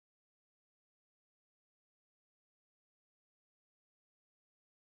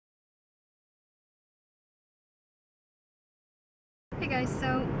Hey guys,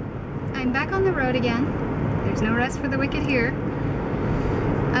 so I'm back on the road again. There's no rest for the wicked here.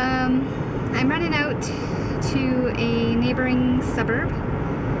 I'm running out to a neighboring suburb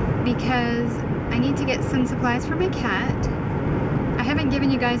because I need to get some supplies for my cat. I haven't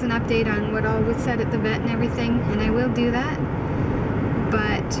given you guys an update on what all was said at the vet and everything, and I will do that,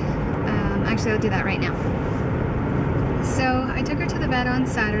 but actually I'll do that right now. So I took her to the vet on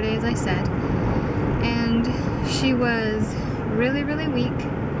Saturday, as I said, and she was really weak,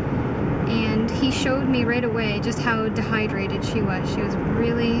 and he showed me right away just how dehydrated she was. She was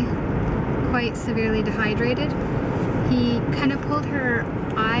really quite severely dehydrated. He kind of pulled her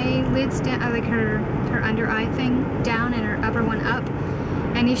eyelids down, like her under eye thing down and her upper one up,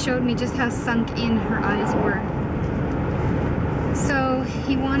 and he showed me just how sunk in her eyes were. So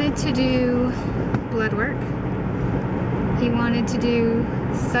he wanted to do blood work. He wanted to do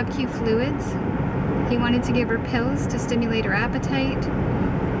sub-Q fluids. He wanted to give her pills to stimulate her appetite.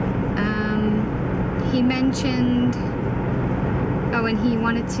 He mentioned, oh, and he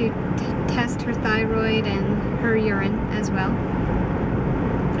wanted to test her thyroid and her urine as well.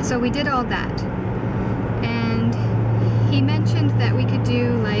 So we did all that. And he mentioned that we could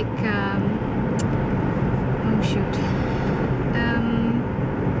do like, oh shoot.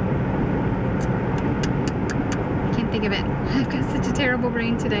 I can't think of it. I've got such a terrible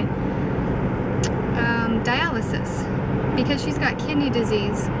brain today. Dialysis. Because she's got kidney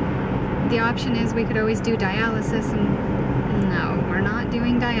disease, the option is we could always do dialysis, and no, we're not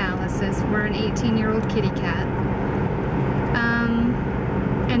doing dialysis. We're an 18-year-old kitty cat.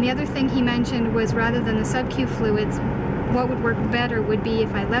 And the other thing he mentioned was, rather than the sub-Q fluids, what would work better would be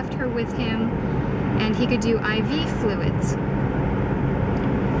if I left her with him and he could do IV fluids.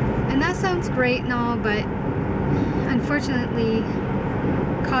 And that sounds great and all, but unfortunately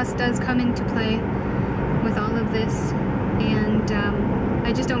cost does come into play with all of this, and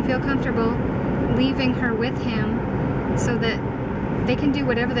I just don't feel comfortable leaving her with him so that they can do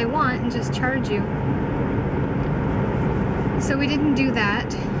whatever they want and just charge you. So we didn't do that,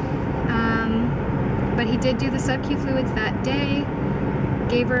 but he did do the sub-Q fluids that day,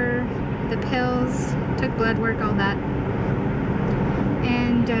 gave her the pills, took blood work, all that,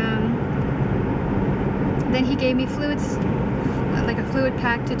 and then he gave me fluids, like a fluid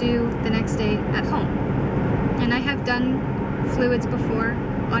pack to do the next day at home. And I have done fluids before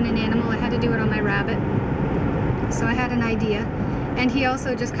on an animal. I had to do it on my rabbit, so I had an idea, and he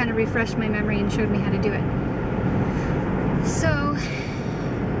also just kind of refreshed my memory and showed me how to do it. So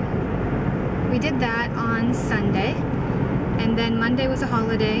we did that on Sunday, and then Monday was a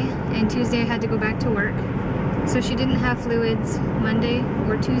holiday, and Tuesday I had to go back to work, so she didn't have fluids Monday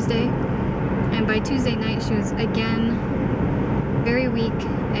or Tuesday, and by Tuesday night she was again very weak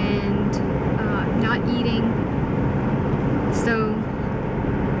and not eating. So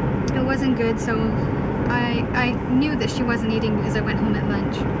it wasn't good, so I knew that she wasn't eating because I went home at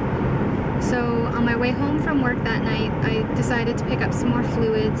lunch. So on my way home from work that night, I decided to pick up some more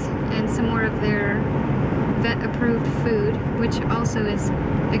fluids and some more of their vet-approved food, which also is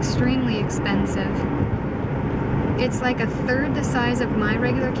extremely expensive. It's like a third the size of my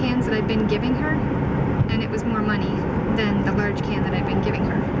regular cans that I've been giving her, and it was more money than the large can that I've been giving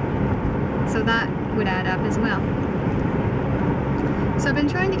her. So that would add up as well. So I've been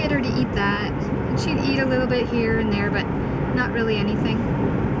trying to get her to eat that. She'd eat a little bit here and there, but not really anything.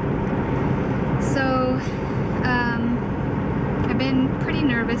 So I've been pretty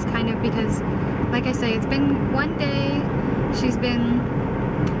nervous, kind of, because, like I say, it's been one day she's been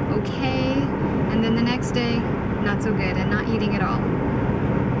okay, and then the next day not so good and not eating at all.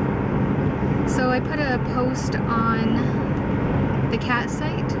 So I put a post on the cat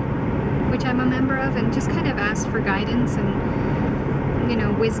site, which I'm a member of, and just kind of asked for guidance and, you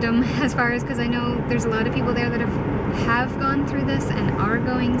know, wisdom as far as, because I know there's a lot of people there that have gone through this and are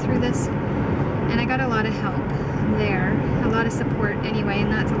going through this, and I got a lot of help there, a lot of support anyway,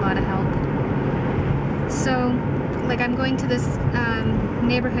 and that's a lot of help. So, like, I'm going to this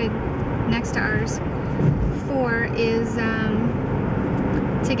neighborhood next to ours is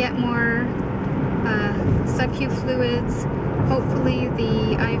to get more sub-Q fluids, hopefully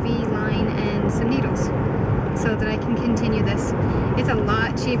the IV line, and some needles, so that I can continue this. It's a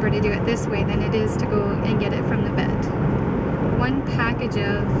lot cheaper to do it this way than it is to go and get it from the vet. One package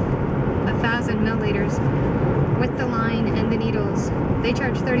of 1,000 milliliters with the line and the needles, they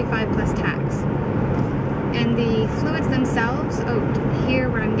charge $35 plus tax. And the fluids themselves, here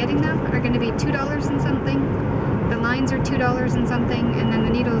where I'm getting them, are going to be $2 and something. The lines are $2 and something, and then the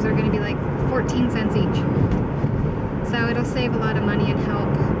needles are going to be like 14 cents each. So it'll save a lot of money and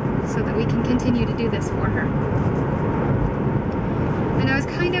help so that we can continue to do this for her. And I was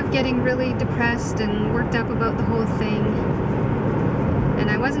kind of getting really depressed and worked up about the whole thing. And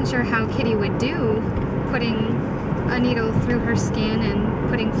I wasn't sure how Kitty would do putting a needle through her skin and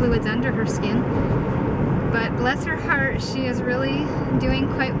putting fluids under her skin. But bless her heart, she is really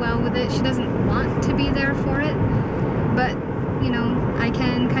doing quite well with it. She doesn't want to be there for it, but you know, I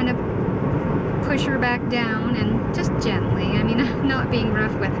can kind of push her back down and just gently. I mean, I'm not being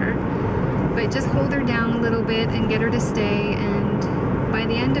rough with her, but just hold her down a little bit and get her to stay. And by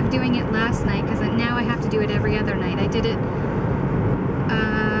the end of doing it last night, because now I have to do it every other night, I did it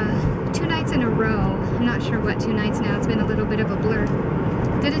 2 nights in a row. I'm not sure what 2 nights now, it's been a little bit of a blur.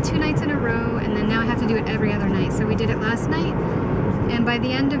 Did it 2 nights in a row, and then now I have to do it every other night. So we did it last night, and by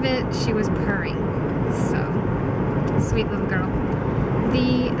the end of it, she was purring. So, sweet little girl.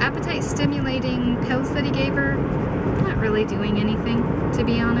 The appetite stimulating pills that he gave her, not really doing anything, to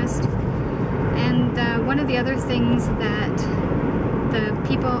be honest. And one of the other things that the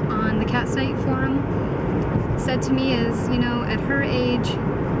people on the cat site forum said to me is, you know, at her age,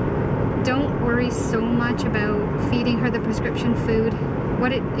 don't worry so much about feeding her the prescription food.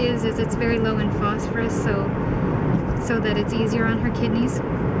 What it is it's very low in phosphorus, so that it's easier on her kidneys.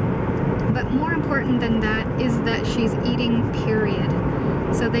 But more important than that is that she's eating, period.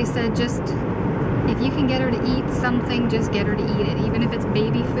 So they said, just if you can get her to eat something, just get her to eat it, even if it's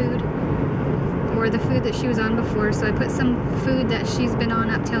baby food or the food that she was on before. So I put some food that she's been on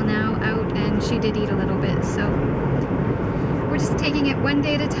up till now out, and she did eat a little bit. So we're just taking it one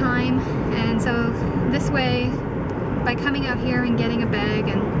day at a time. And so this way, by coming out here and getting a bag,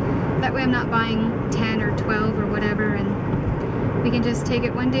 and that way I'm not buying 10 or 12 or whatever, and we can just take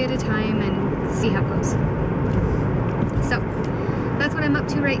it one day at a time and see how it goes. So that's what I'm up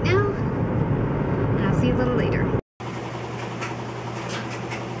to right now, and I'll see you a little later.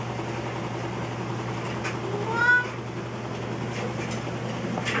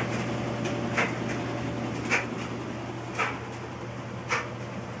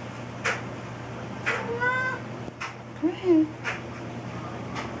 Go ahead.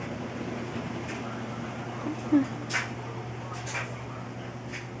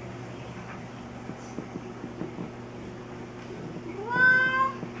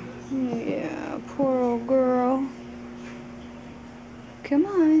 Yeah, poor old girl. Come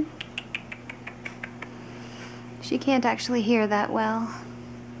on. She can't actually hear that well.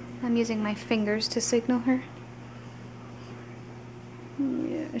 I'm using my fingers to signal her.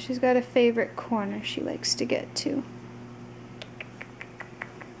 Yeah, she's got a favorite corner she likes to get to.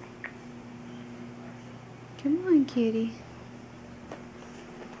 Come on, kitty.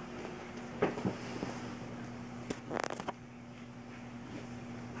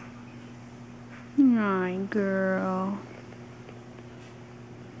 Hi, girl.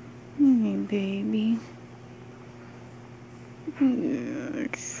 Hey, baby.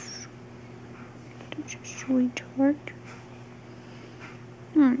 Yes. Such a sweetheart.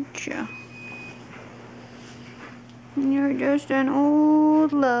 Aren't you? You're just an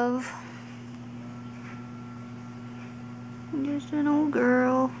old love. Just an old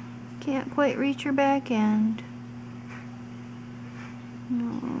girl. Can't quite reach her back end.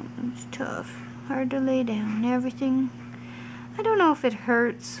 No, it's tough. Hard to lay down. Everything. I don't know if it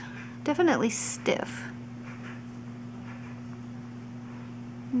hurts. Definitely stiff.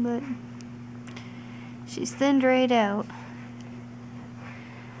 But she's thinned right out.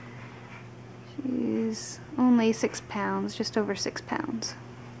 She's only 6 pounds, just over 6 pounds.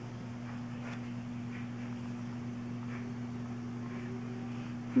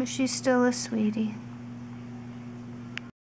 But she's still a sweetie.